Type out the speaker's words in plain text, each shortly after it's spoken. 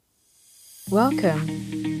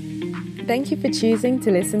Welcome. Thank you for choosing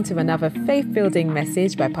to listen to another faith-building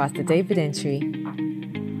message by Pastor David Entry.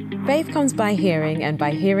 Faith comes by hearing, and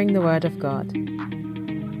by hearing the Word of God.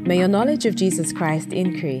 May your knowledge of Jesus Christ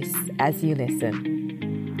increase as you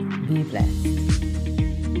listen. Be blessed.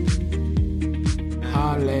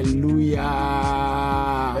 Hallelujah.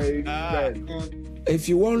 Amen. If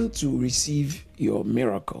you want to receive your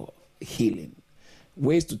miracle healing,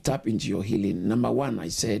 ways to tap into your healing. Number one, I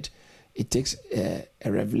said it takes a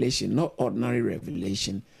revelation, not ordinary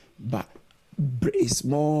revelation, but it's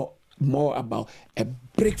more about a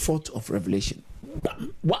breakforth of revelation.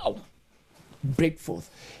 Wow. Breakforth.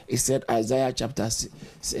 It said Isaiah chapter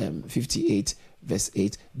 58 verse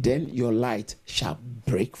 8, then your light shall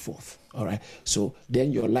break forth. All right. So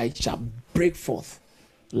then your light shall break forth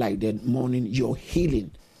like the morning. Your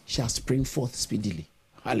healing shall spring forth speedily.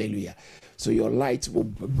 Hallelujah. So your light will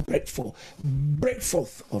break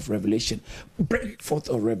forth of revelation. Break forth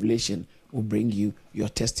of revelation will bring you your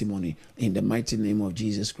testimony in the mighty name of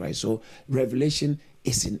Jesus Christ. So revelation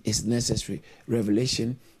is necessary.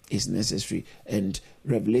 Revelation is necessary. And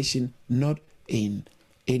revelation not in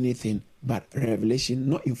anything, but revelation,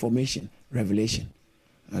 not information, revelation.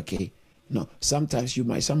 Okay. No, sometimes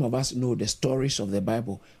some of us know the stories of the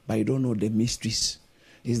Bible, but you don't know the mysteries.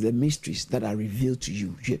 It's the mysteries that are revealed to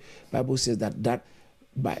you. Bible says that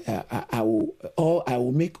I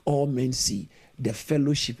will make all men see the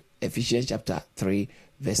fellowship. Ephesians chapter 3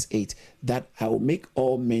 verse 8. That I will make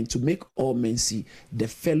all men see the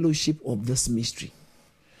fellowship of this mystery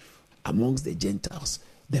amongst the Gentiles.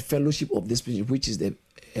 The fellowship of this mystery,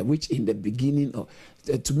 which in the beginning of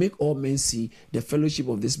to make all men see the fellowship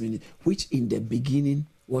of this mystery, which in the beginning.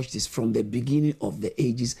 Watch this, from the beginning of the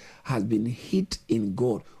ages has been hid in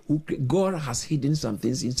God. God has hidden some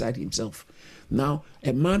things inside himself. Now,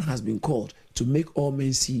 a man has been called to make all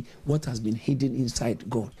men see what has been hidden inside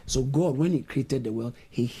God. So God, when he created the world,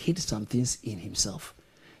 he hid some things in himself.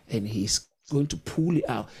 And he's going to pull it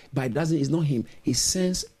out. But it's not him. He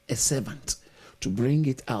sends a servant to bring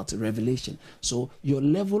it out, revelation. So your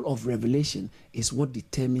level of revelation is what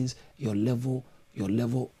determines your level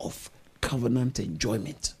of covenant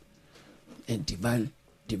enjoyment and divine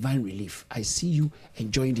relief. I see you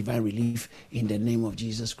enjoying divine relief in the name of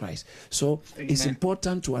Jesus Christ. So Amen. It's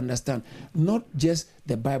important to understand not just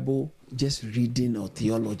the Bible, just reading or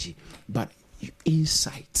theology, but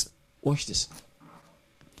insight. Watch this.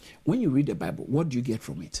 When you read the Bible, what do you get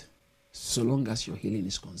from it? So long as your healing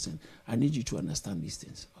is concerned, I need you to understand these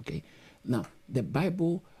things. Okay. Now, the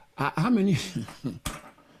Bible, how many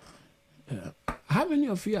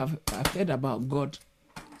of you have heard about God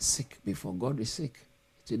sick before? God is sick.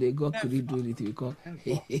 Today, God couldn't do anything because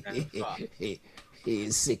he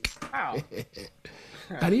is sick.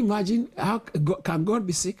 Can you imagine can God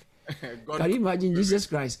be sick? Can you imagine Jesus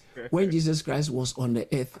Christ? When Jesus Christ was on the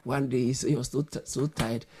earth, one day he was so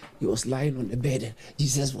tired, he was lying on the bed and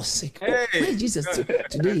Jesus was sick. Hey. Where Jesus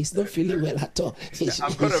today he's not feeling well at all.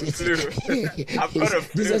 I've got a flu.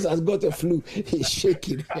 Jesus has got a flu. He's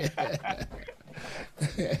shaking.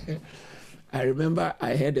 I remember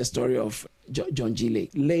I heard the story of John G.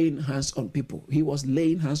 Lake laying hands on people. He was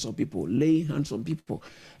laying hands on people.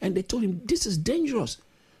 And they told him, this is dangerous.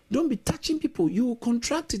 Don't be touching people. You will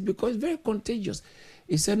contract it because it's very contagious.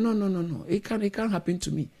 He said, no. It can't happen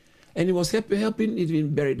to me. And he was helping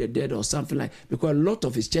even bury the dead or something like, because a lot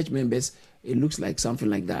of his church members, it looks like something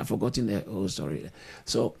like that. I've forgotten the whole story.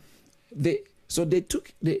 So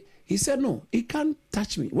he said, no, it can't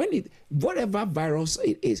touch me. Whatever virus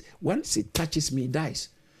it is, once it touches me, it dies.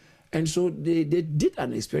 And so they did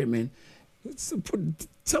an experiment. Put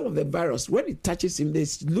some of the virus, when it touches him, they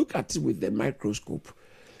look at it with the microscope.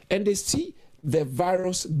 And they see the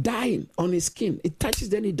virus dying on his skin. It touches,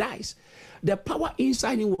 then it dies. The power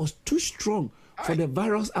inside him was too strong for the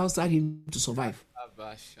virus outside him to survive.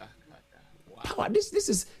 Wow. Power.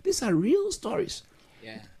 These are real stories.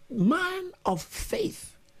 Yeah. Man of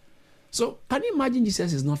faith. So can you imagine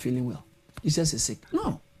Jesus is not feeling well? Jesus is sick.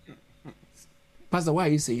 No. Pastor, why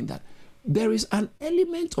are you saying that? There is an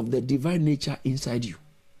element of the divine nature inside you.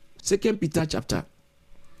 2 Peter chapter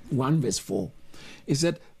 1 verse 4. It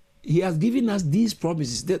said, he has given us these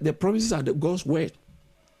promises. The promises are God's word.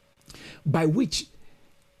 By which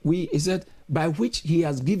he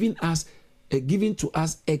has given to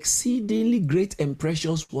us exceedingly great and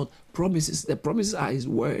precious promises. The promises are his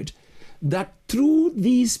word. That through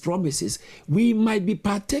these promises, we might be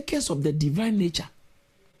partakers of the divine nature.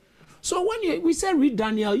 So when we say read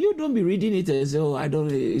Daniel, you don't be reading it and say,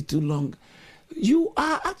 it's too long. you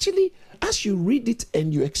are actually, as you read it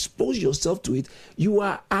and you expose yourself to it, you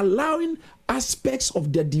are allowing aspects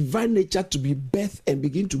of the divine nature to be birthed and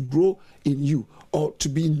begin to grow in you, or to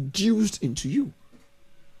be induced into you.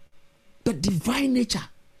 The divine nature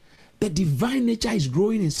is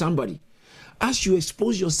growing in somebody. As you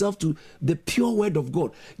expose yourself to the pure word of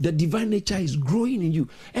God, the divine nature is growing in you.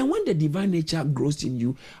 And when the divine nature grows in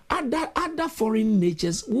you, other foreign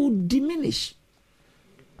natures will diminish.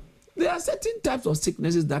 There are certain types of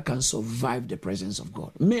sicknesses that can survive the presence of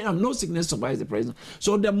God. No sickness survives the presence.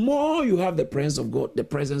 So the more you have the presence of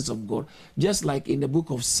God, just like in the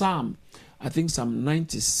book of Psalm, I think Psalm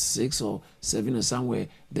 96 or 7 or somewhere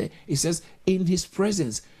there, it says, in his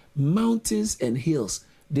presence, mountains and hills,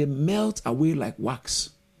 they melt away like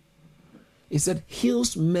wax. It said,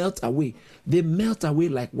 hills melt away. They melt away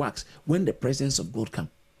like wax when the presence of God comes.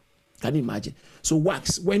 Can you imagine? So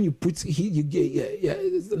wax, when you put, you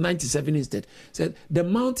get 97 instead, said the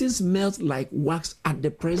mountains melt like wax at the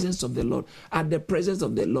presence of the Lord, at the presence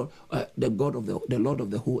of the Lord, the God of the Lord of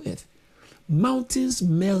the whole earth. Mountains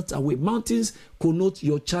melt away. Mountains connote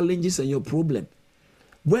your challenges and your problem.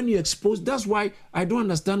 When you expose, that's why I don't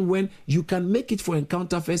understand when you can make it for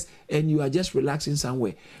encounter first and you are just relaxing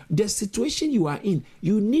somewhere. The situation you are in,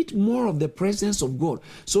 you need more of the presence of God,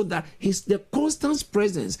 so that the constant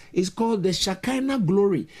presence is called the Shekinah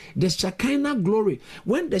glory. The Shekinah glory.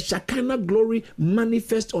 When the Shekinah glory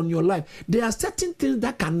manifests on your life, there are certain things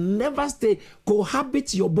that can never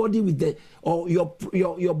cohabit your body with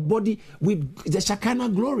your body with the Shekinah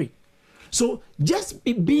glory. So just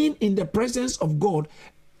being in the presence of God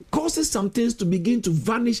causes some things to begin to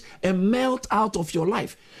vanish and melt out of your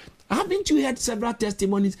life. Haven't you heard several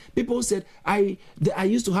testimonies? People said, I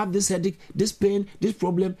used to have this headache, this pain, this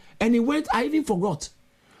problem, and I even forgot.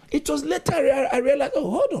 It was later I realized,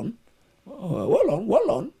 hold on.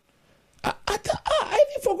 I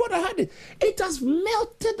even forgot I had it. It has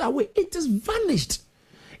melted away. It has vanished.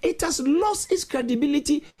 It has lost its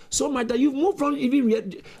credibility so much that you've moved on,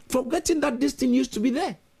 even forgetting that this thing used to be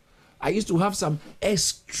there. I used to have some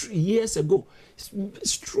years ago,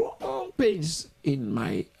 strong pains in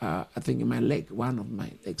my, I think in my leg, one of my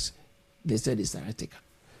legs. They said it's sciatica.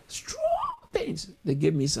 Strong pains. They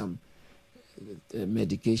gave me some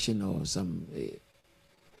medication or some,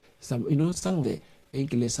 some of the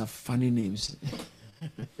painkillers have funny names.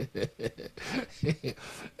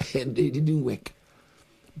 And they didn't work.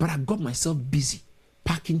 But I got myself busy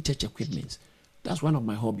packing church equipment. That's one of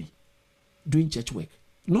my hobby, doing church work.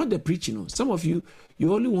 Not the preaching. Some of you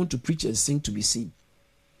only want to preach and sing to be seen.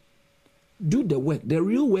 Do the work. The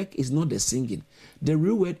real work is not the singing. The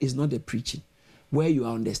real work is not the preaching, where you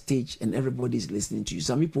are on the stage and everybody is listening to you.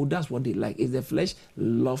 Some people, that's what they like. Is the flesh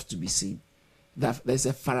loves to be seen. There's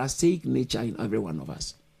a Pharisaic nature in every one of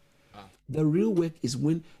us. The real work is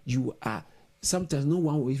when you are, sometimes no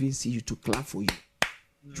one will even see you to clap for you.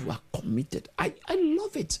 You are committed. I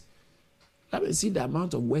love it. Let me see the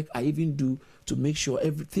amount of work I even do to make sure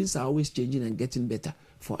things are always changing and getting better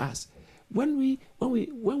for us. When we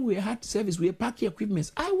had service, we were packing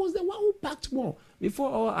equipment. I was the one who packed more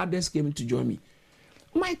before all others came to join me.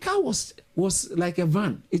 My car was like a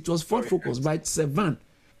van. It was Ford Focus, but it's a van.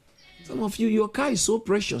 Some of you, your car is so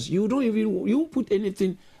precious. You don't put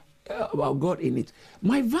anything about God in it.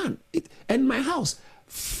 My van, and my house,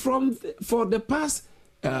 for the past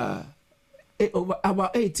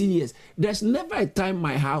about 18 years, there's never a time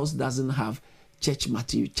my house doesn't have church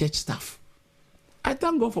material, church stuff. I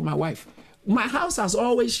thank God for my wife. My house has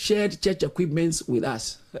always shared church equipment with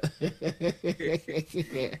us.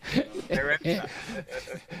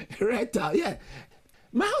 Rental, yeah.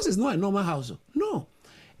 My house is not a normal house. No.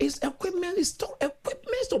 It's equipment, it's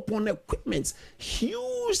equipment upon equipment.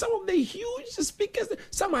 Huge, some of the huge speakers,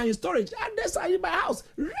 some are in storage, others are in my house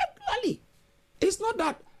regularly. It's not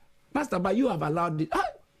that, Pastor, but you have allowed it.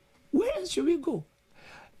 Where should we go?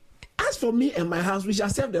 As for me and my house, we shall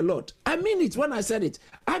serve the Lord. I mean it when I said it.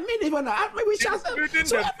 I mean it when we shall serve.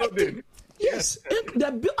 So everything. Yes.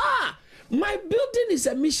 My building is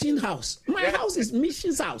a mission house. My house is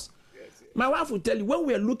mission's house. My wife will tell you, when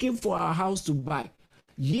we are looking for our house to buy,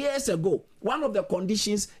 years ago, one of the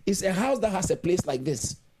conditions is a house that has a place like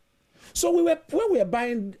this. So when we were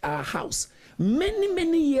buying our house,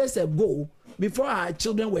 many years ago, before our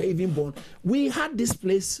children were even born, we had this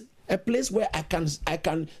place, a place where I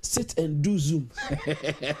can sit and do Zoom.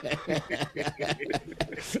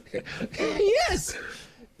 Yes.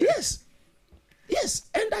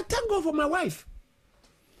 And I thank God for my wife.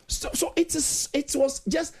 So it was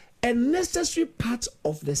just a necessary part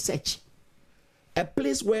of the search. A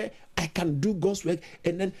place where I can do God's work.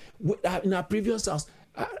 And then in our previous house,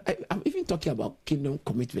 I'm even talking about kingdom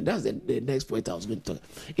commitment. That's the next point I was going to talk.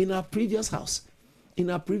 In our previous house, in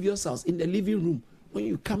the living room, when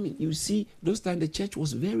you come in, you see those times the church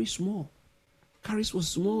was very small. Caris was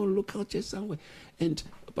small, local church somewhere. And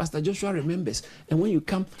Pastor Joshua remembers. And when you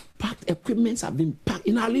come, packed equipments have been packed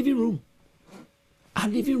in our living room. Our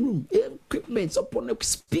living room, equipments upon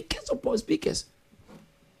speakers upon speakers.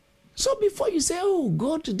 So before you say, oh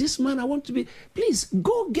God, this man, I want to be, please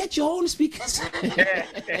go get your own speakers.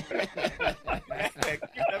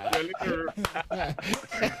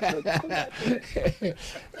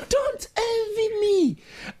 Don't envy me.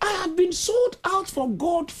 I have been sold out for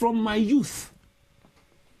God from my youth.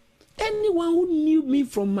 Anyone who knew me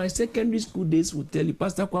from my secondary school days will tell you,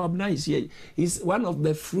 Pastor Kwabna is here. He's one of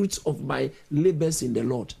the fruits of my labors in the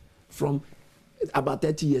Lord from about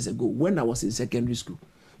 30 years ago when I was in secondary school.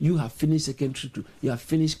 You have finished secondary school, you have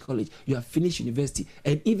finished college, you have finished university,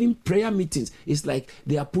 and even prayer meetings, it's like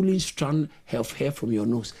they are pulling strand of hair from your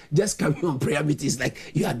nose. Just coming on prayer meetings like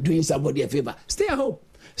you are doing somebody a favor. Stay at home.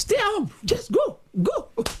 Stay at home. Just go. Go.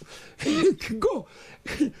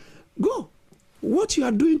 What you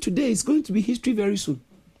are doing today is going to be history very soon.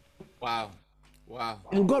 Wow.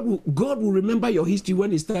 And God will remember your history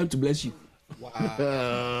when it's time to bless you. Wow.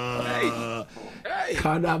 Hey.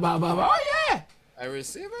 Oh, yeah. I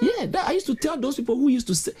receive it. Yeah, I used to tell those people who used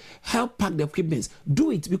to help pack the equipment,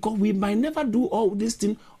 do it, because we might never do all this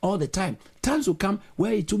thing all the time. Times will come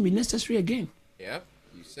where it will be necessary again. Yep,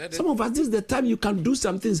 you said it. Some of us, this is the time you can do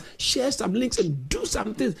some things, share some links and do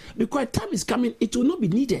some things, because a time is coming, it will not be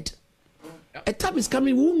needed. Yep. A time is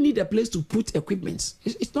coming, we won't need a place to put equipment.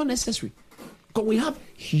 It's not necessary. Because we have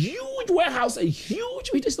huge warehouse and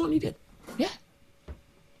huge, it is not needed. Yeah.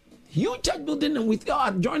 Huge church building and with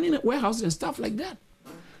adjoining warehouse and stuff like that.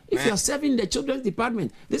 If you are serving the children's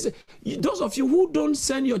department, those of you who don't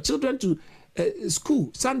send your children to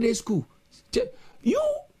school, Sunday school,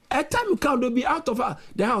 a time will come, they'll be out of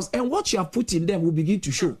the house, and what you have put in them will begin to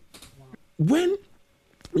show. When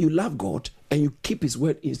you love God and you keep His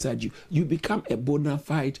word inside you, you become a bona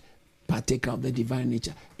fide partaker of the divine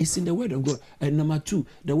nature. It's in the word of God. And number 2,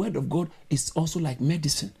 the word of God is also like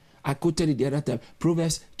medicine. I quoted it the other time.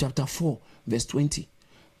 Proverbs chapter 4, verse 20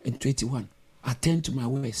 and 21. Attend to my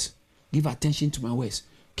words. Give attention to my words.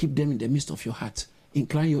 Keep them in the midst of your heart.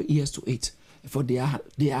 Incline your ears to it. For they are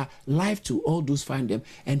life to all those find them,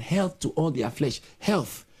 and health to all their flesh.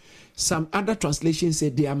 Health. Some other translations say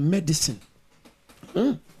they are medicine.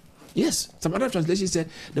 Yes. Some other translations said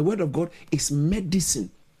the word of God is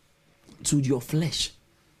medicine to your flesh.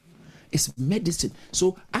 It's medicine.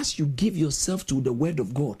 So as you give yourself to the word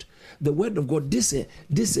of God, this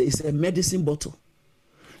is a medicine bottle.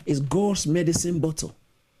 It's God's medicine bottle.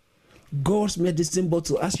 God's medicine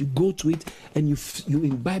bottle. As you go to it and you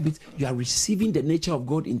imbibe it, you are receiving the nature of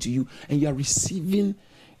God into you, and you are receiving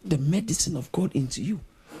the medicine of God into you.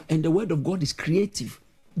 And the word of God is creative.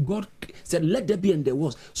 God said, let there be, and there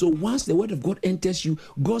was. So once the word of God enters you,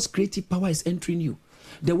 God's creative power is entering you.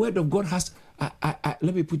 The word of God has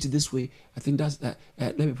let me put it this way. I think that's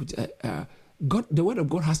let me put it. God, the word of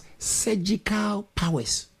God has surgical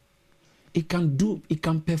powers. It can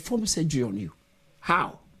perform surgery on you.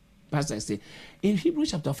 How? Pastor said in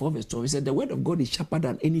Hebrews chapter 4 verse 12, he said the word of God is sharper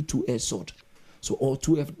than any two-edged sword. So, or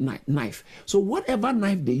two-edged knife. So whatever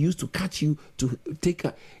knife they use to cut you to take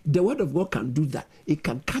the word of God can do that. It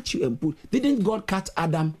can cut you and put. Didn't God cut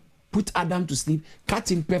Adam? Put Adam to sleep, cut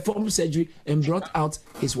him, perform surgery, and brought out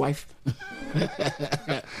his wife.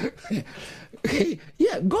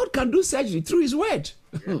 Yeah, God can do surgery through His word.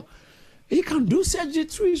 He can do surgery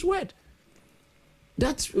through His word.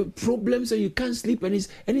 That's problems, and you can't sleep, and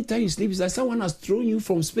anytime you sleep, it's like someone has thrown you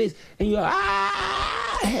from space, and you're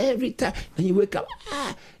every time, and you wake up.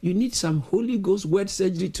 You need some Holy Ghost word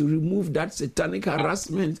surgery to remove that satanic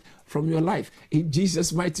harassment from your life. In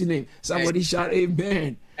Jesus' mighty name, somebody shout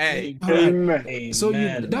amen. Amen. So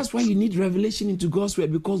that's why you need revelation into God's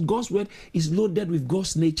word, because God's word is loaded with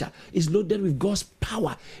God's nature. It's loaded with God's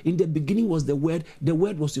power. In the beginning was the word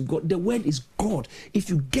was with God. The word is God. If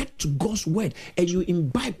you get to God's word and you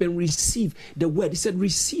imbibe and receive the word, He said,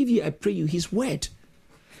 receive ye, I pray you, His word.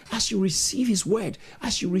 As you receive His word,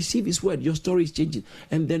 your story is changing.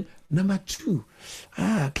 And then number 2,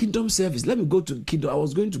 kingdom service. Let me go to kingdom. I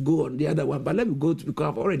was going to go on the other one, but let me go to, because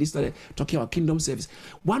I've already started talking about kingdom service.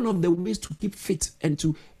 One of the ways to keep fit and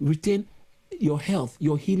to retain your health,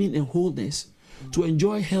 your healing and wholeness, to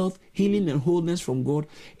enjoy health, healing and wholeness from God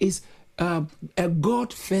is a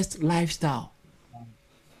God-first lifestyle.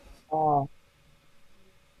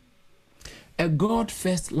 A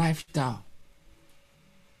God-first lifestyle.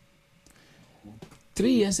 3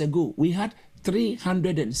 years ago, we had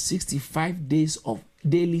 365 days of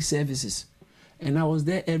daily services, and I was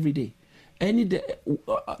there every day.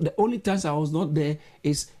 The only times I was not there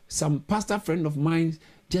is some pastor friend of mine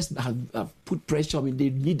just have put pressure on me. They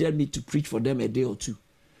needed me to preach for them a day or two.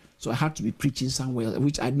 So I had to be preaching somewhere,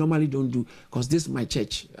 which I normally don't do because this is my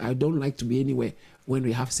church. I don't like to be anywhere when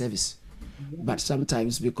we have service. But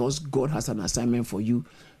sometimes because God has an assignment for you,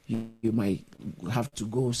 you might have to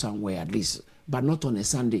go somewhere at least, but not on a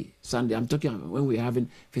Sunday. Sunday, I'm talking when we're having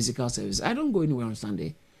physical service. I don't go anywhere on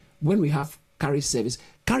Sunday. When we have Carriage service,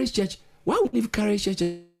 Carriage Church, why would we leave Carriage Church?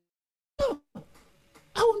 No,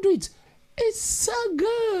 I won't do it. It's so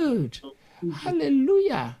good.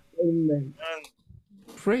 Hallelujah. Amen.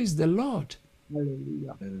 Praise the Lord.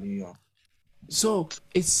 Hallelujah. Hallelujah. So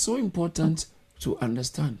it's so important to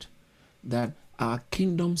understand that our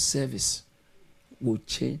kingdom service will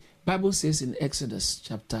change. Bible says in Exodus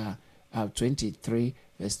chapter 23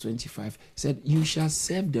 verse 25, said, you shall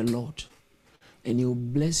serve the Lord and he will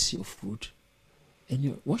bless your food. And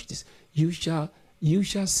you watch this. You shall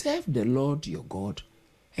serve the Lord your God,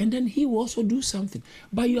 and then he will also do something.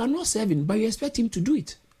 But you are not serving, but you expect him to do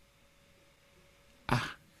it.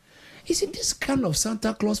 Is it this kind of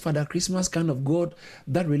Santa Claus, Father Christmas kind of God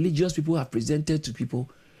that religious people have presented to people?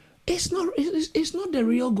 It's not the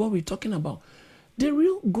real God we're talking about. The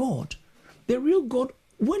real God,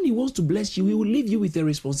 when he wants to bless you, he will leave you with a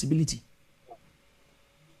responsibility.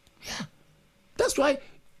 Yeah. That's why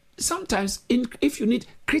sometimes if you need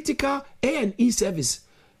critical A&E service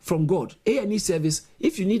from God, A&E service,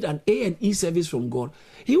 if you need an A&E service from God,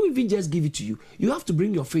 he will even just give it to you. You have to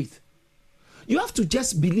bring your faith. You have to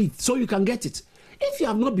just believe so you can get it. If you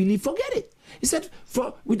have not believed, forget it. He said,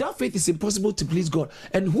 without faith it's impossible to please God.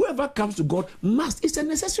 And whoever comes to God must. It's a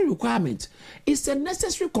necessary requirement. It's a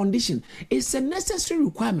necessary condition. It's a necessary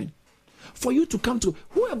requirement for you to come to.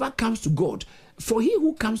 Whoever comes to God, for he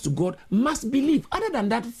who comes to God must believe. Other than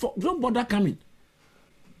that, don't bother coming.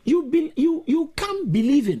 You can't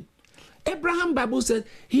believe in. Abraham, Bible says,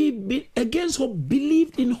 against hope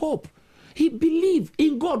believed in hope. He believed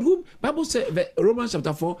in God, whom Bible says, Romans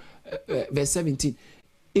chapter 4, verse 17.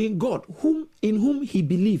 In God, in whom he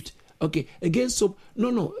believed. Okay, against hope.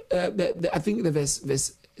 I think the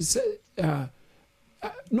verse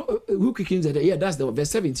who quickens the yeah, that's the verse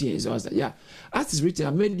 17. Yeah, as is written,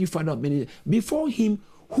 I made you father of many. Before him,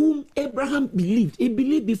 whom Abraham believed, he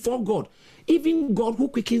believed before God, even God who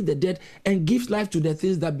quickens the dead and gives life to the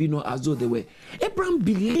things that be not as though they were. Abraham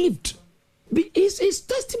believed. His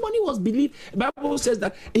testimony was believed. The Bible says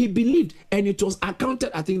that he believed and it was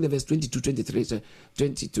accounted, I think the verse 22, 23,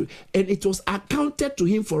 22, and it was accounted to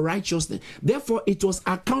him for righteousness. Therefore, it was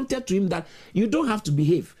accounted to him that you don't have to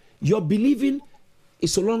behave. Your believing,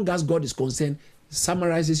 so long as God is concerned,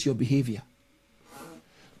 summarizes your behavior.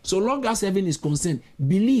 So long as heaven is concerned,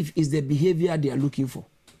 belief is the behavior they are looking for.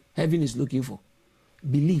 Heaven is looking for.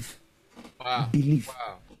 Belief. Wow. Belief.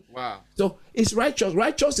 Wow. So it's righteous.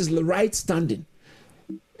 Righteous is the right standing.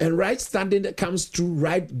 And right standing that comes through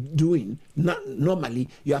right doing. Normally,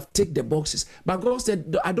 you have ticked the boxes. But God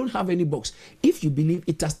said, I don't have any box. If you believe,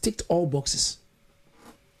 it has ticked all boxes.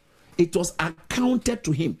 It was accounted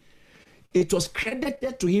to him. It was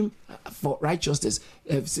credited to him for righteousness.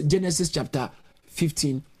 Genesis chapter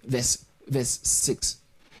 15, verse 6.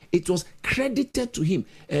 It was credited to him.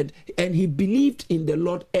 And he believed in the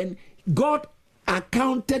Lord. And God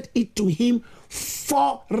accounted it to him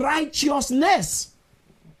for righteousness.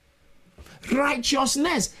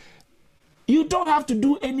 Righteousness. You don't have to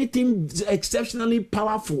do anything exceptionally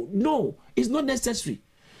powerful. No, it's not necessary.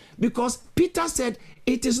 Because Peter said,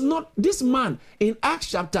 it is not this man in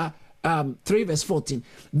Acts chapter 3 verse 14.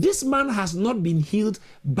 This man has not been healed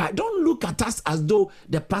by, don't look at us as though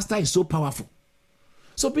the pastor is so powerful.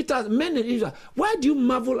 So Peter, men in Israel, why do you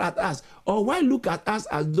marvel at us? Or why look at us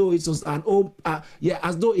as though it was as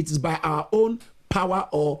though it is by our own power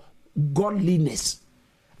or godliness?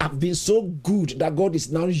 I've been so good that God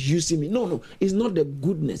is now using me. No, it's not the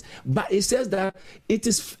goodness. But it says that it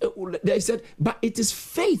is, they said, but it is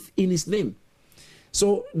faith in his name.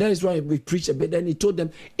 So that is why we preach a bit. Then he told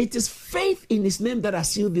them, it is faith in his name that has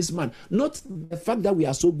sealed this man, not the fact that we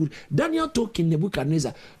are so good. Daniel told King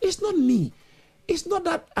Nebuchadnezzar, it's not me. It's not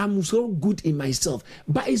that I'm so good in myself,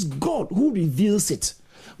 but it's God who reveals it.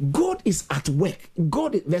 God is at work.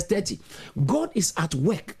 Verse 30. God is at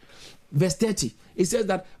work. Verse 30. It says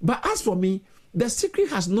that, but as for me, the secret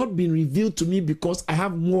has not been revealed to me because I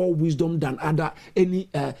have more wisdom than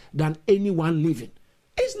anyone living.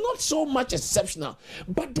 It's not so much exceptional,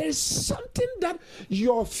 but there is something that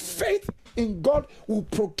your faith in God will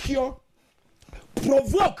provoke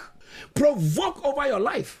over your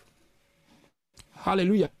life.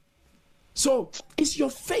 Hallelujah. So it's your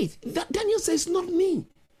faith. That Daniel says, not me.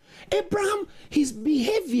 Abraham, his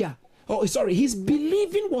believing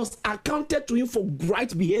was accounted to him for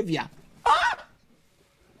right behavior.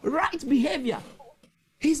 Right behavior.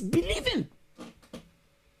 He's believing.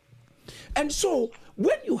 And so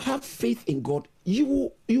when you have faith in God,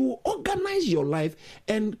 you organize your life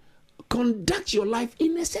and conduct your life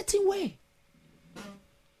in a certain way.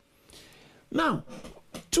 Now,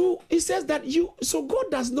 it says that so God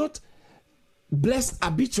does not bless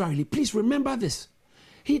arbitrarily. Please remember this.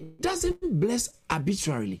 He doesn't bless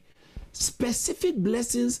arbitrarily. Specific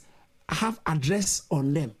blessings have address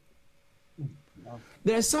on them.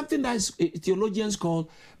 There is something that theologians call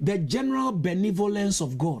the general benevolence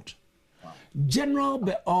of God.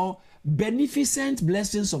 Or beneficent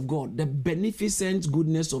blessings of God, the beneficent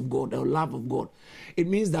goodness of God, the love of God. It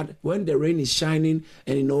means that when the rain is shining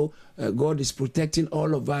and God is protecting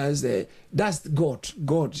all of us, that's God.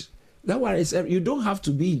 That's why I said you don't have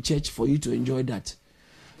to be in church for you to enjoy that.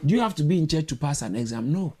 Do you have to be in church to pass an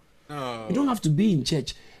exam? No. You don't have to be in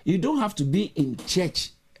church. You don't have to be in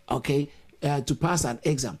church, to pass an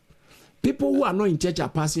exam. People who are not in church are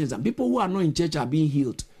passing exam. People who are not in church are being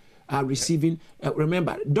healed. Are receiving,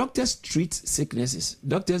 remember, doctors treat sicknesses.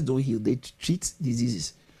 Doctors don't heal, they treat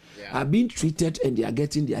diseases. Are being treated and they are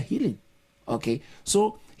getting their healing. Okay,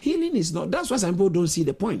 so healing is not, that's why some people don't see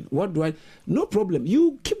the point. No problem,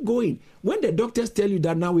 you keep going. When the doctors tell you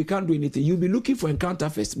that now we can't do anything, you'll be looking for encounter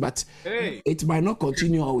first, but it might not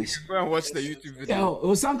continue always. Go and watch the YouTube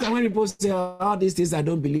video. Sometimes when people say all these things, I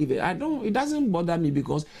don't believe it. It doesn't bother me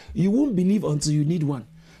because you won't believe until you need one.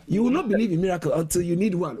 You will not believe in miracle until you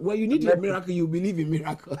need one. When you need your miracle, you believe in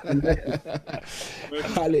miracle.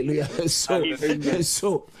 Hallelujah.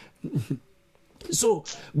 So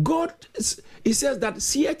God, he says that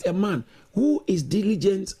seeth a man who is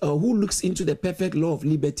diligent, who looks into the perfect law of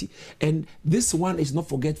liberty, and this one is not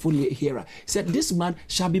forgetful hearer. He said, this man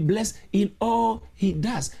shall be blessed in all he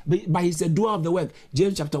does. But he's a doer of the work.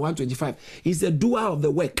 James chapter 1:25. He's a doer of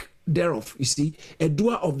the work thereof, you see, a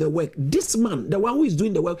doer of the work. This man, the one who is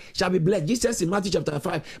doing the work, shall be blessed. Jesus in Matthew chapter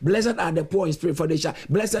 5, blessed are the poor in spirit, for they shall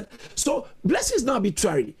blessed. So blessing is not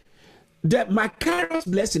arbitrary. The Macarius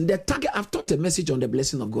blessing, the target, I've taught a message on the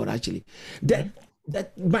blessing of God actually. That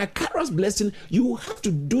Macarius blessing, you have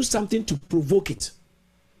to do something to provoke it.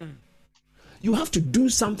 You have to do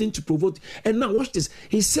something to provoke it. And now watch this.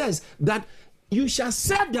 He says that you shall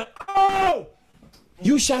serve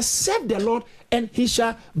you shall serve the Lord, and he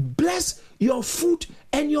shall bless your food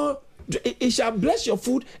and he shall bless your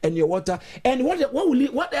food and your water. And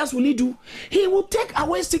what else will he do? He will take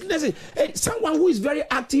away sicknesses. Someone who is very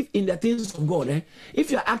active in the things of God, if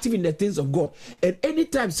you are active in the things of God, and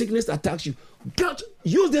anytime sickness attacks you, God,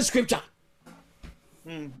 use this scripture.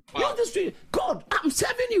 Use this scripture. God, I'm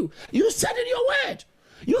serving you. You said in your word.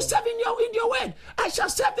 You serve in your word. I shall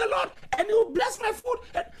serve the Lord, and He will bless my food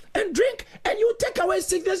and drink, and you take away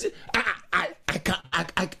sickness. I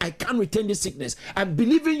can't retain this sickness. I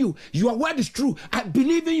believe in you. Your word is true. I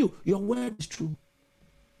believe in you. Your word is true.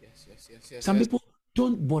 Yes. Some people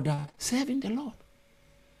don't bother serving the Lord.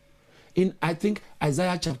 In, I think,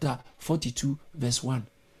 Isaiah chapter 42, verse 1,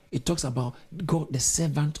 it talks about God, the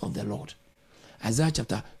servant of the Lord. Isaiah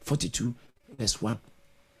chapter 42, verse 1.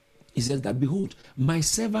 He says that, behold, my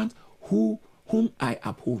servant whom I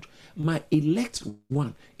uphold, my elect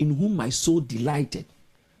one, in whom my soul delighted.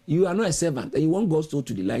 You are not a servant, and you want God's soul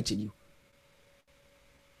to delight in you.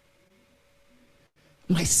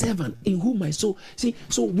 My servant, in whom my soul. See,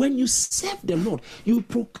 so when you serve the Lord, you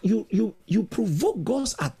provoke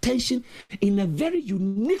God's attention in a very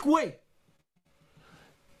unique way.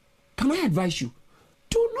 Can I advise you?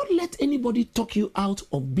 Do not let anybody talk you out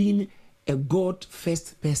of being a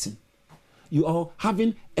God-first person. You are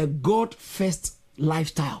having a God-first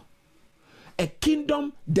lifestyle. A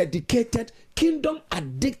kingdom-dedicated,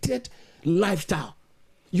 kingdom-addicted lifestyle.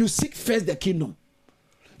 You seek first the kingdom.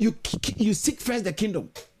 You seek first the kingdom.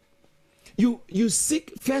 You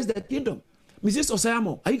seek first the kingdom. Mrs.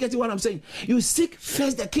 Osayamo, are you getting what I'm saying? You seek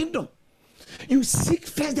first the kingdom. You seek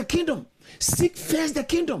first the kingdom. Seek first the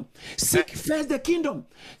kingdom. Seek first the kingdom.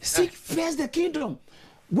 Seek first the kingdom.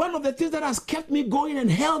 One of the things that has kept me going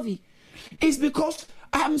and healthy is because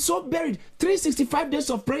I am so buried. 365 days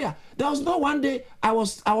of prayer. There was not one day I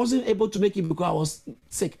wasn't able to make it because I was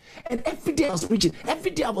sick. And every day I was preaching.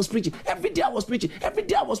 Every day I was preaching. Every day I was preaching. Every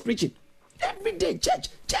day I was preaching. Every day, church,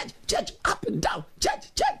 up and down.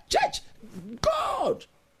 Church. God.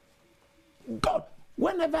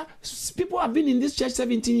 Whenever people have been in this church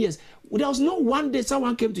 17 years, there was no one day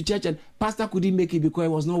someone came to church and pastor couldn't make it because he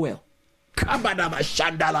was not well. I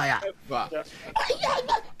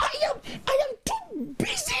am too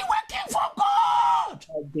busy working for God.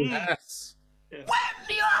 Yes. When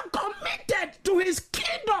you are committed to his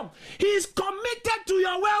kingdom, he is committed to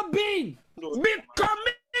your well-being. Be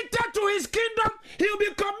committed to his kingdom. He'll be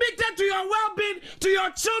committed to your well-being, to your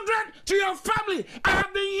children, to your family. I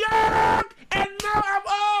have been young and now I'm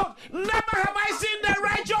old. Never have I seen the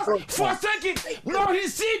righteous forsaken, nor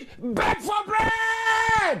his seed beg for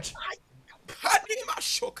bread.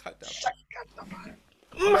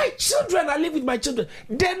 My children, I live with my children.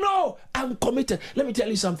 They know I'm committed. Let me tell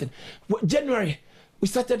you something. January, we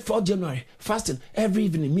started 4th January, fasting, every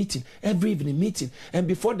evening meeting. And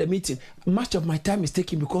before the meeting, much of my time is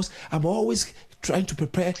taken because I'm always trying to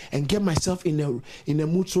prepare and get myself in a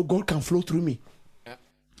mood so God can flow through me. Yeah.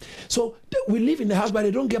 So we live in the house, but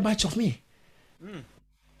they don't get much of me.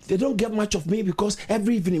 They don't get much of me because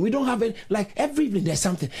every evening we don't have it. Like every evening there's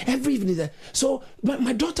something. Every evening there. So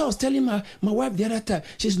my daughter was telling my wife the other time,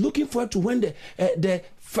 she's looking forward to when the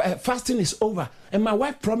fasting is over. And my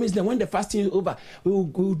wife promised that when the fasting is over,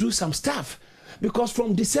 we'll do some stuff. Because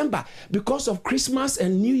from December, because of Christmas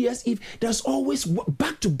and New Year's Eve, there's always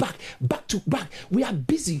back to back. We are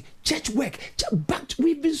busy. Church work.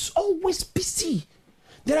 We've been always busy.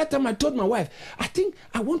 The other time I told my wife, I think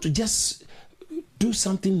I want to just do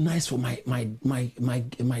something nice for my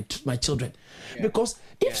children. Yeah. Because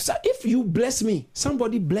if you bless me,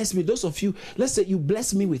 somebody bless me, those of you, let's say you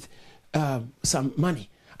bless me with some money,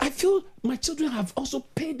 I feel my children have also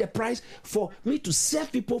paid the price for me to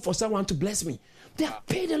serve people, for someone to bless me. They have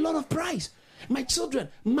paid a lot of price. My children,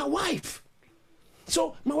 my wife.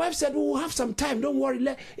 So my wife said, we'll have some time, don't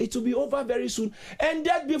worry, it will be over very soon. And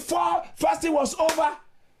just before fasting was over,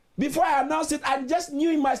 before I announced it, I just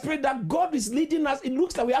knew in my spirit that God is leading us. It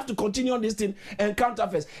looks like we have to continue on this thing and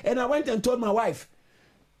counterfeit. And I went and told my wife.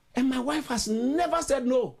 And my wife has never said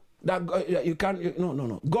no. That you can't,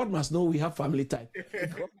 no. God must know we have family time.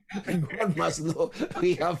 God must know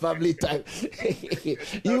we have family time.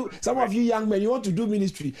 Some of you young men, you want to do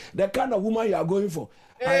ministry. The kind of woman you are going for.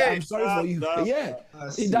 I'm sorry for you.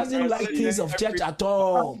 He doesn't like things of church at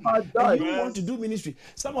all. And you want to do ministry.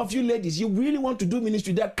 Some of you ladies, you really want to do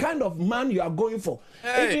ministry. The kind of man you are going for.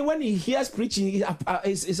 Even when he hears preaching,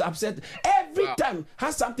 he's upset. Every time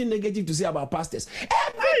has something negative to say about pastors.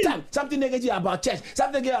 Every time something negative about church,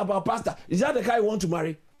 something negative about pastor. Is that the guy you want to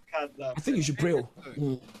marry? I think you should pray.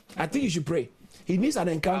 I think you should pray. He needs an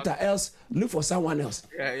encounter, else look for someone else.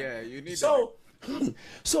 You need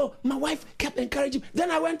So my wife kept encouraging.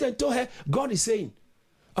 Then I went and told her, God is saying,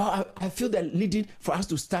 I feel the leading for us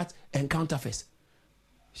to start Encounter Fest.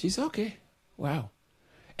 She said, okay, wow.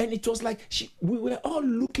 And it was like we were all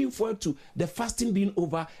looking forward to the fasting being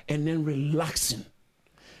over and then relaxing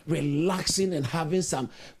and having some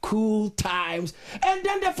cool times. And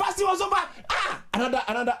then the fasting was over.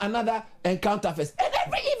 Another Encounter Fest. And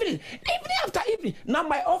every evening after evening. Now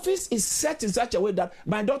my office is set in such a way that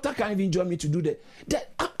my daughter can't even join me to do that.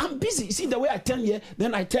 I'm busy. You see the way I turn here,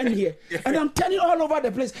 then I turn here. And I'm turning all over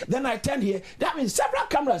the place. Then I turn here. That means several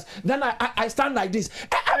cameras. Then I stand like this.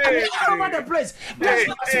 I'm all over the place. There's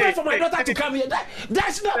no space for my daughter to come here.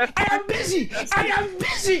 That's not. I am busy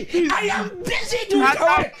doing the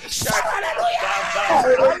work.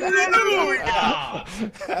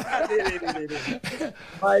 Hallelujah.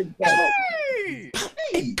 My God.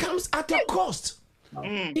 It comes at a cost.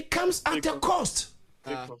 It comes at a cost.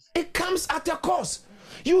 It comes at a cost.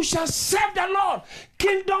 You shall serve the Lord.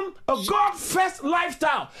 Kingdom of God first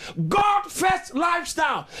lifestyle. God first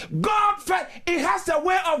lifestyle. God first. It has a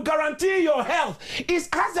way of guaranteeing your health. It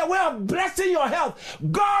has a way of blessing your health.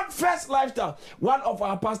 God first lifestyle. One of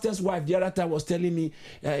our pastor's wife the other time was telling me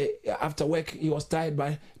after work, he was tired,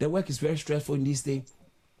 but the work is very stressful in this day.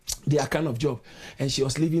 Their kind of job. And she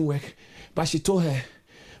was leaving work. But she told her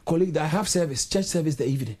colleague that I have church service the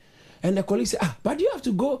evening. And the colleague said, but you have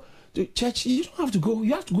to go to church. You don't have to go.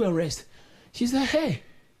 You have to go and rest. She said, hey,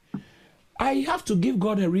 I have to give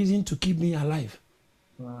God a reason to keep me alive.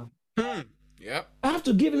 Yep. I have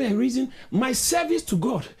to give him a reason. My service to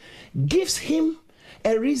God gives him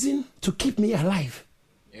a reason to keep me alive.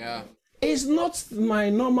 Yeah. It's not my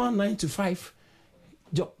normal 9-to-5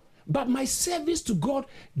 job. But my service to God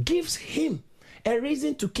gives him a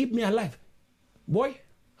reason to keep me alive. Boy,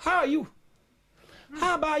 how are you?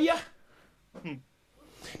 How about you?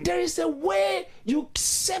 There is a way you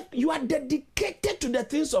are dedicated to the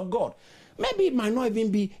things of God. Maybe it might not even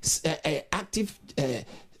be active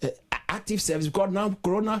service, because now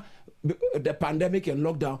Corona the pandemic and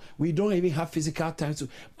lockdown, we don't even have physical time to.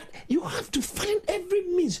 You have to find every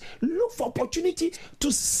means. Look for opportunity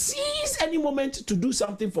to seize any moment to do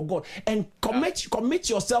something for God and commit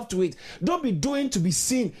yourself to it. Don't be doing to be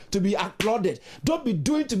seen, to be applauded. Don't be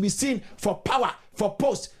doing to be seen for power, for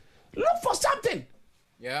post. Look for something.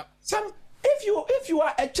 Yeah. If you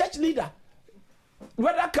are a church leader,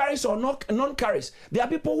 whether carries or not non-carries, there are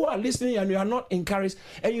people who are listening and you are not encouraged,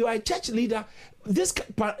 and you are a church leader. This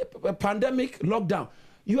pandemic lockdown,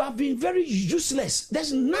 you have been very useless.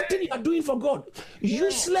 There's nothing you are doing for God.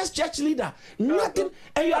 Useless church leader, nothing,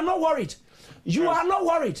 and you are not worried. You are not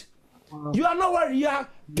worried. You are not worried. You are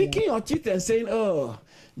picking your teeth and saying, "Oh,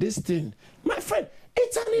 this thing, my friend,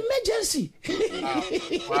 it's an emergency."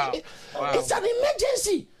 Wow. It's an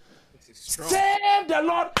emergency. Strong. Serve the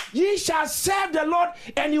Lord, ye shall serve the Lord,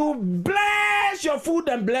 and He will bless your food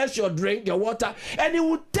and bless your drink, your water, and He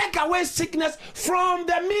will take away sickness from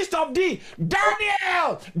the midst of thee.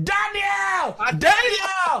 Daniel,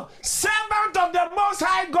 servant of the Most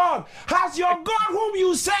High God, has your God whom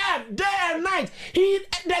you serve day and night.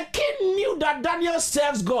 The king knew that Daniel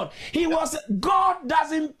serves God. God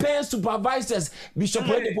doesn't pay supervisors. Bishop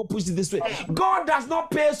Oyedepo puts it this way: God does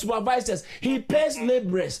not pay supervisors. He pays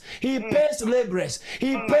laborers. He pays laborers.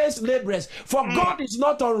 For God is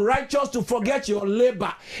not unrighteous to forget your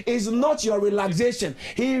labor. It's not your relaxation.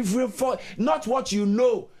 Not what you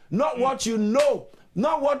know.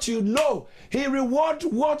 He rewards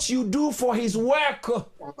what you do for His work.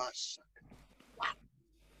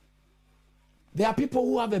 There are people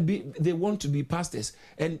who they want to be pastors,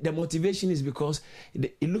 and the motivation is because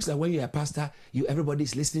it looks like when you're a pastor, everybody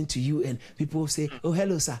is listening to you, and people say, "Oh,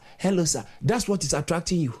 hello, sir. That's what is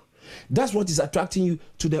attracting you. That's what is attracting you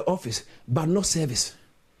to the office, but not service.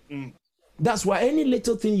 That's why any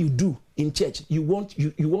little thing you do in church, you want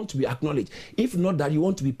to be acknowledged. If not that, you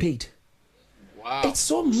want to be paid. Wow.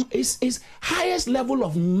 It's highest level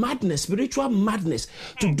of madness, spiritual madness,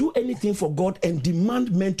 to do anything for God and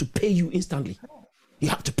demand men to pay you instantly. You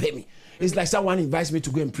have to pay me. It's like someone invites me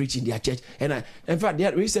to go and preach in their church, and in fact,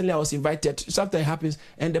 recently I was invited. Something happens,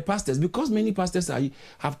 and the pastors, because many pastors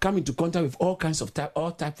have come into contact with all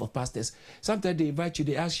types of pastors. Sometimes they invite you,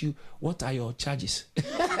 they ask you, "What are your charges?"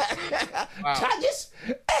 Wow. Charges?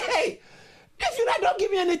 Hey, if you don't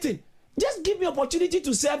give me anything, just give me opportunity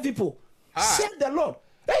to serve people. Serve the Lord.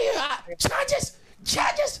 Hey, charges.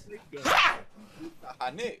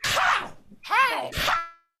 How?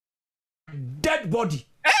 Dead body.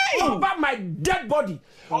 Hey! Over my dead body.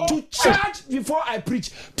 To charge before I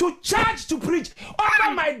preach. To charge to preach.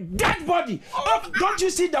 Over my dead body. Don't you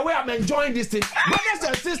see the way I'm enjoying this thing? Brothers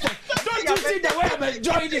and sisters, don't you see the way I'm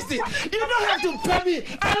enjoying this thing? You don't have to pay me.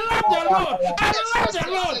 I love the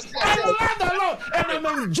Lord. And I'm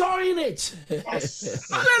enjoying it.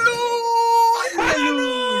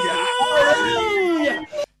 Hallelujah.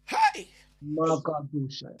 Hey.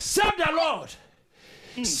 Serve the Lord.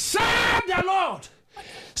 Serve the Lord.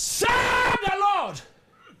 Serve the Lord.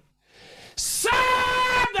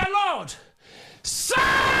 Serve the Lord.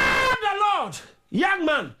 Serve the Lord. Young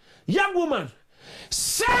man, young woman,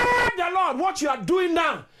 serve the Lord. What you are doing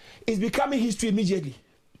now is becoming history immediately.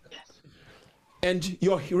 And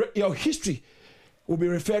your history will be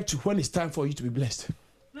referred to when it's time for you to be blessed.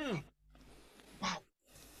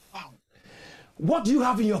 What do you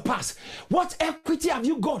have in your past? What equity have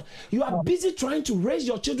you got? You are busy trying to raise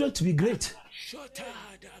your children to be great.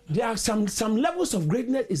 There are some levels of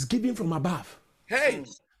greatness is given from above. Hey,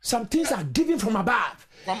 some things are given from above.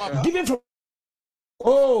 Given from.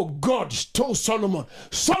 Oh, God told Solomon,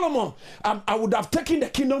 I would have taken the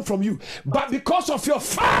kingdom from you, but because of your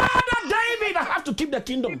father David, I have to keep the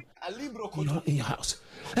kingdom in your house.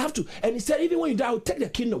 I have to. And he said, even when you die, I'll take the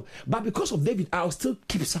kingdom, but because of David, I'll still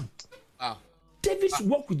keep some. David's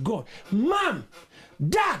walk with God. Mom,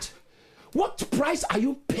 Dad, what price are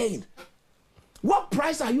you paying? What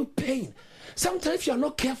price are you paying? Sometimes if you are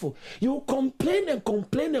not careful, you will complain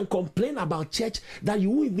about church that you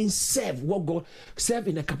won't even serve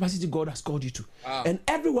in the capacity God has called you to. And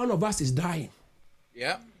every one of us is dying.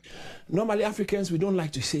 Yeah. Normally Africans, we don't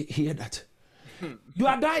like to hear that. You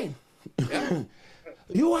are dying. Yeah.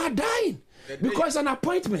 You are dying. Because it's an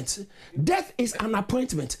appointment. Death is an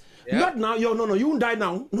appointment. Yeah. Not now. You won't die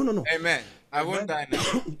now. No. Amen. I won't die now.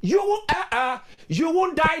 You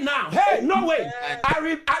won't die now. Hey, no way. I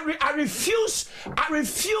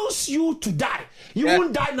refuse you to die. You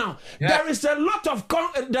won't die now. There is a lot of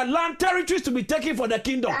the land territories to be taken for the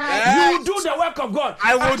kingdom. You will do the work of God.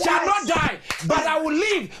 I shall not die, but I will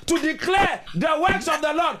live to declare the works of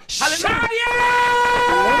the Lord. Shout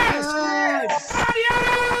yes! Shout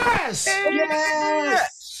yes!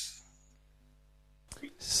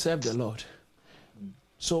 serve the Lord.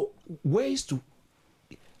 So ways to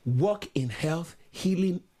walk in health,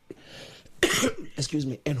 healing, excuse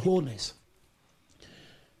me, and wholeness.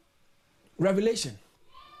 Revelation.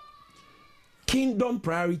 Kingdom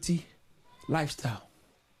priority lifestyle.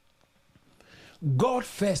 God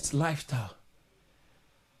first lifestyle.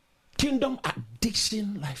 Kingdom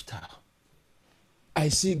addiction lifestyle. I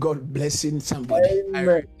see God blessing somebody.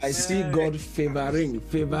 Amen. I see God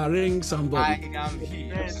favoring somebody. I am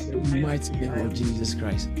here. In the mighty name of Jesus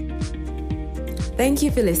Christ. Thank you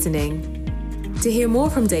for listening. To hear more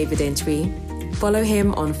from David Entry, follow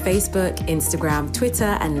him on Facebook, Instagram,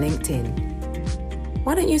 Twitter, and LinkedIn.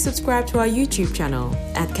 Why don't you subscribe to our YouTube channel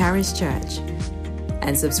at Karen's Church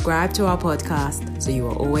and subscribe to our podcast so you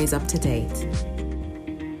are always up to date.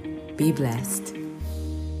 Be blessed.